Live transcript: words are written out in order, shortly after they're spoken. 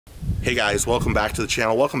Hey guys, welcome back to the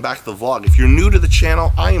channel. Welcome back to the vlog. If you're new to the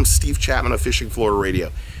channel, I am Steve Chapman of Fishing Florida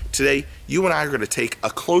Radio. Today, you and I are going to take a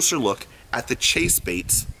closer look at the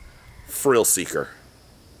Chasebaits Frill Seeker.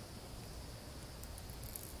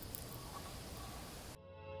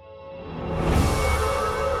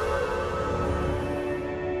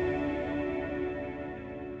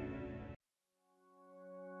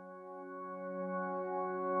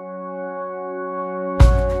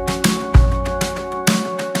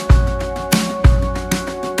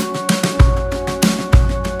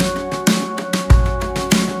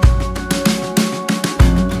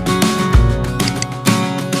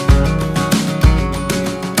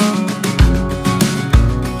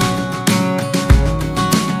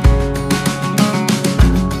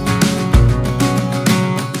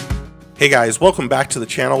 Hey guys, welcome back to the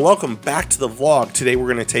channel. Welcome back to the vlog. Today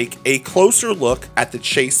we're going to take a closer look at the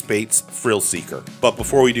Chasebaits Frill Seeker. But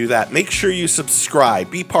before we do that, make sure you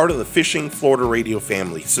subscribe. Be part of the Fishing Florida Radio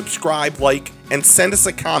family. Subscribe, like, and send us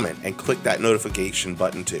a comment and click that notification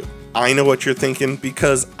button too. I know what you're thinking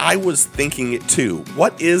because I was thinking it too.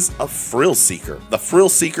 What is a Frill Seeker? The Frill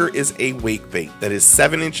Seeker is a wakebait that is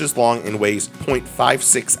 7 inches long and weighs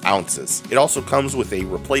 0.56 ounces. It also comes with a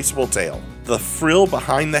replaceable tail. The frill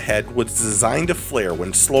behind the head was designed to flare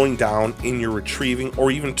when slowing down in your retrieving or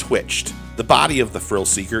even twitched. The body of the Frill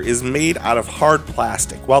Seeker is made out of hard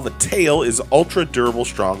plastic, while the tail is ultra durable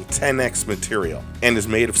strong 10X material and is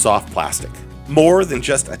made of soft plastic. More than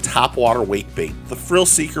just a topwater wakebait, the Frill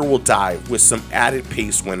Seeker will dive with some added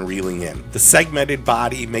pace when reeling in. The segmented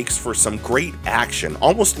body makes for some great action,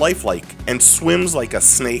 almost lifelike, and swims like a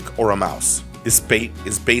snake or a mouse. This bait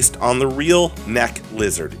is based on the real neck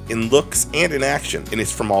lizard in looks and in action, and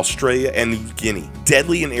is from Australia and New Guinea.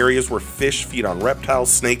 Deadly in areas where fish feed on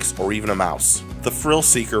reptiles, snakes, or even a mouse. The Frill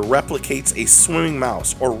Seeker replicates a swimming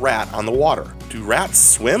mouse or rat on the water. Do rats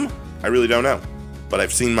swim? I really don't know, but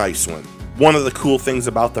I've seen mice swim. One of the cool things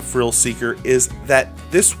about the Frill Seeker is that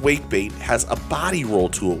this wakebait has a body roll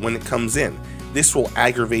tool when it comes in. This will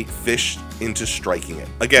aggravate fish into striking it.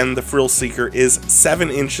 Again, the Frill Seeker is 7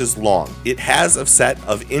 inches long. It has a set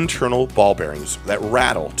of internal ball bearings that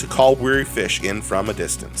rattle to call weary fish in from a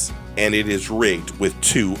distance. And it is rigged with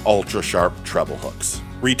 2 ultra sharp treble hooks.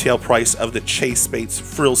 Retail price of the Chasebaits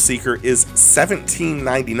Frill Seeker is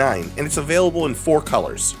 $17.99, and it's available in 4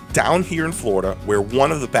 colors. Down here in Florida, where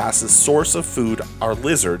one of the bass's source of food are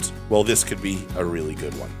lizards, well, this could be a really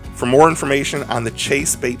good one. For more information on the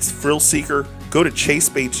Chasebaits Frill Seeker, go to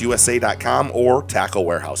chasebaitsusa.com or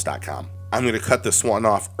tacklewarehouse.com. I'm going to cut this one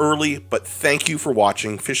off early, but thank you for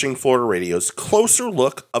watching Fishing Florida Radio's closer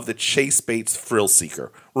look of the Chasebaits Frill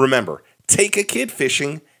Seeker. Remember, take a kid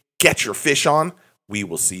fishing, get your fish on. We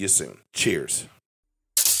will see you soon. Cheers.